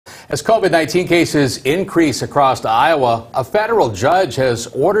As COVID-19 cases increase across Iowa, a federal judge has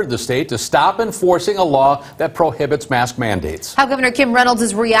ordered the state to stop enforcing a law that prohibits mask mandates. How Governor Kim Reynolds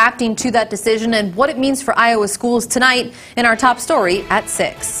is reacting to that decision and what it means for Iowa schools tonight in our top story at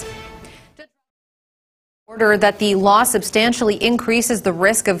 6. Order that the law substantially increases the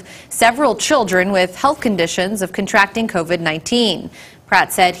risk of several children with health conditions of contracting COVID-19.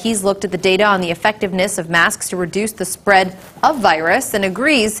 Pratt said he's looked at the data on the effectiveness of masks to reduce the spread of virus and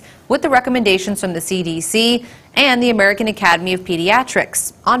agrees with the recommendations from the CDC and the American Academy of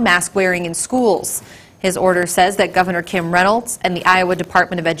Pediatrics on mask wearing in schools. His order says that Governor Kim Reynolds and the Iowa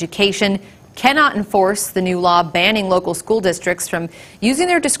Department of Education cannot enforce the new law banning local school districts from using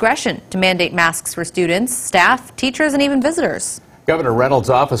their discretion to mandate masks for students, staff, teachers, and even visitors. Governor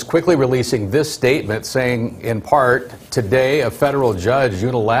Reynolds' office quickly releasing this statement saying, in part, today a federal judge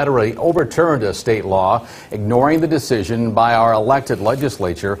unilaterally overturned a state law, ignoring the decision by our elected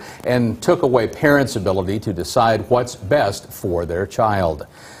legislature, and took away parents' ability to decide what's best for their child.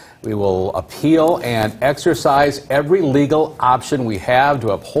 We will appeal and exercise every legal option we have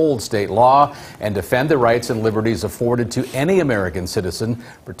to uphold state law and defend the rights and liberties afforded to any American citizen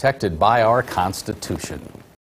protected by our Constitution.